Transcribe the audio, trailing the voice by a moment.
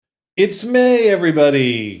It's May,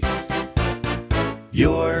 everybody!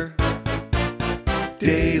 Your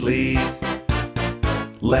Daily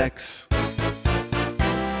Lex.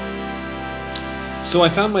 So I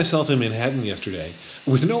found myself in Manhattan yesterday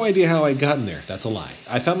with no idea how I'd gotten there. That's a lie.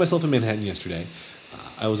 I found myself in Manhattan yesterday.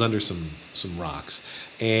 I was under some rocks,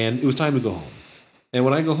 and it was time to go home. And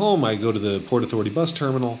when I go home, I go to the Port Authority bus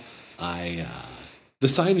terminal. The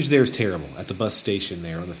signage there is terrible at the bus station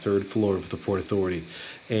there on the third floor of the Port Authority.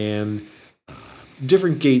 And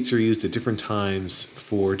different gates are used at different times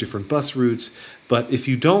for different bus routes. But if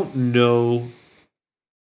you don't know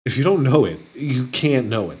it, you can't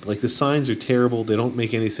know it. Like, the signs are terrible. They don't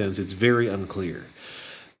make any sense. It's very unclear.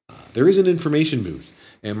 There is an information booth.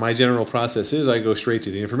 And my general process is I go straight to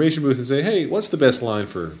the information booth and say, hey, what's the best line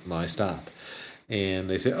for my stop? And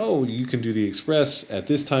they say, oh, you can do the express at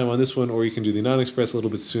this time on this one, or you can do the non-express a little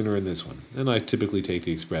bit sooner in this one. And I typically take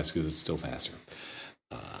the express because it's still faster.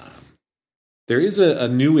 There is a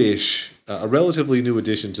relatively new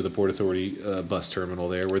addition to the Port Authority bus terminal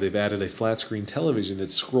there, where they've added a flat-screen television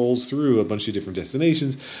that scrolls through a bunch of different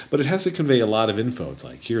destinations, but it has to convey a lot of info. It's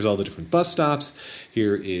like, here's all the different bus stops,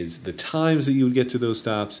 here is the times that you would get to those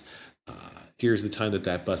stops, here's the time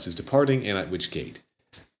that bus is departing, and at which gate.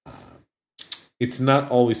 It's not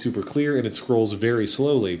always super clear, and it scrolls very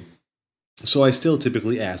slowly, so I still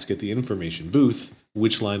typically ask at the information booth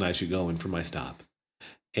which line I should go in for my stop.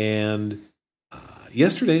 And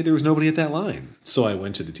yesterday, there was nobody at that line. So I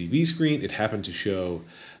went to the TV screen. It happened to show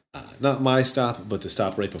not my stop, but the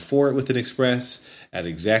stop right before it with an express at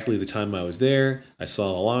exactly the time I was there. I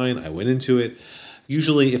saw the line. I went into it.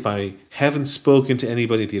 Usually, if I haven't spoken to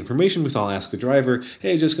anybody at the information booth, I'll ask the driver,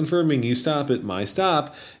 hey, just confirming you stop at my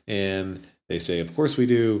stop. And they say, of course we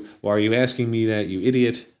do. Why are you asking me that, you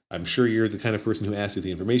idiot? I'm sure you're the kind of person who asks at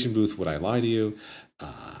the information booth. Would I lie to you?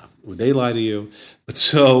 Would they lie to you? But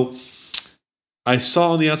so I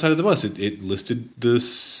saw on the outside of the bus, it listed the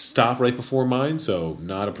stop right before mine, so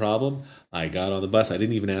not a problem. I got on the bus. I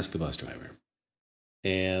didn't even ask the bus driver.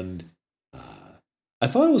 And I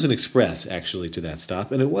thought it was an express, actually, to that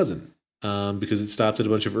stop, and it wasn't, because it stopped at a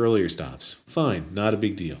bunch of earlier stops. Fine, not a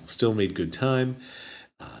big deal. Still made good time.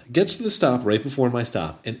 Gets to the stop right before my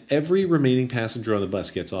stop, and every remaining passenger on the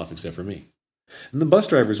bus gets off except for me. And the bus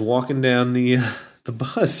driver's walking down the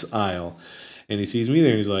bus aisle, and he sees me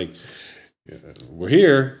there, and he's like, we're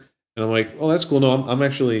here. And I'm like, oh, that's cool. No, I'm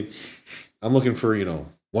looking for,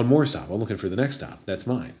 one more stop. I'm looking for the next stop. That's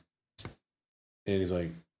mine. And he's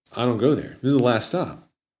like, I don't go there. This is the last stop.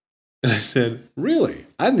 And I said, really?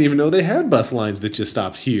 I didn't even know they had bus lines that just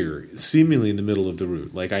stopped here, seemingly in the middle of the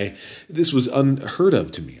route. This was unheard of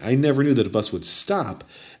to me. I never knew that a bus would stop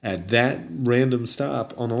at that random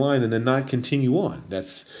stop on the line and then not continue on.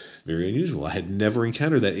 That's very unusual. I had never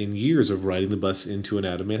encountered that in years of riding the bus into and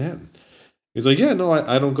out of Manhattan. He's like, yeah, no,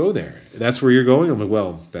 I don't go there. That's where you're going? I'm like,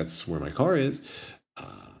 well, that's where my car is.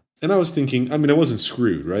 And I was thinking, I wasn't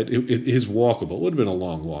screwed, right? It is walkable. It would have been a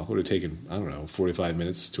long walk. It would have taken, 45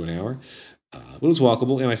 minutes to an hour. But it was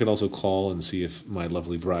walkable, and I could also call and see if my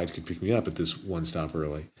lovely bride could pick me up at this one stop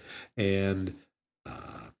early. And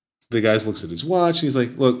the guy looks at his watch, and he's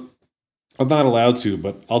like, look, I'm not allowed to,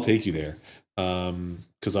 but I'll take you there.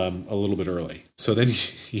 Because I'm a little bit early. So then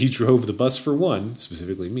he drove the bus for one,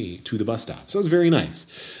 specifically me, to the bus stop. So it was very nice.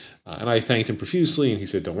 And I thanked him profusely, and he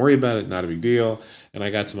said, don't worry about it, not a big deal. And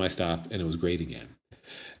I got to my stop, and it was great again.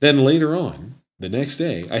 Then later on, the next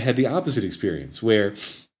day, I had the opposite experience, where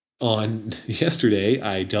on yesterday,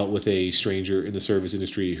 I dealt with a stranger in the service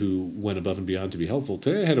industry who went above and beyond to be helpful.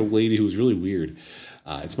 Today, I had a lady who was really weird.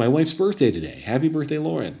 It's my wife's birthday today. Happy birthday,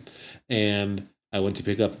 Lauren. And I went to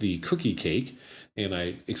pick up the cookie cake, and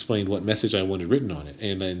I explained what message I wanted written on it.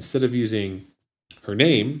 And instead of using her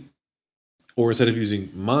name, or instead of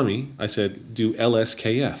using mommy, I said, do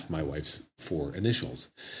LSKF, my wife's 4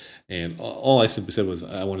 initials. And all I simply said was,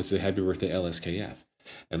 I wanted to say happy birthday, LSKF.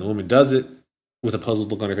 And the woman does it with a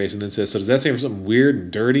puzzled look on her face and then says, so does that stand for something weird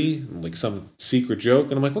and dirty, like some secret joke?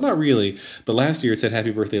 And I'm like, well, not really. But last year it said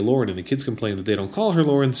happy birthday, Lauren, and the kids complained that they don't call her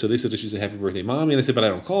Lauren, so they said that she said happy birthday, mommy. And I said, but I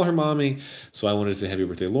don't call her mommy, so I wanted to say happy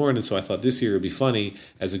birthday, Lauren. And so I thought this year it would be funny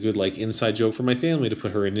as a good inside joke for my family to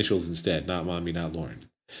put her initials instead, not mommy, not Lauren.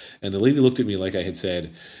 And the lady looked at me like I had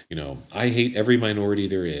said, I hate every minority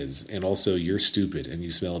there is, and also you're stupid and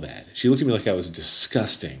you smell bad. She looked at me like I was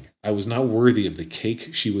disgusting. I was not worthy of the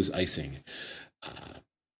cake she was icing.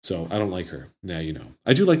 So I don't like her. Now you know.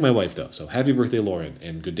 I do like my wife, though. So happy birthday, Lauren,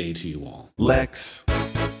 and good day to you all. Lex.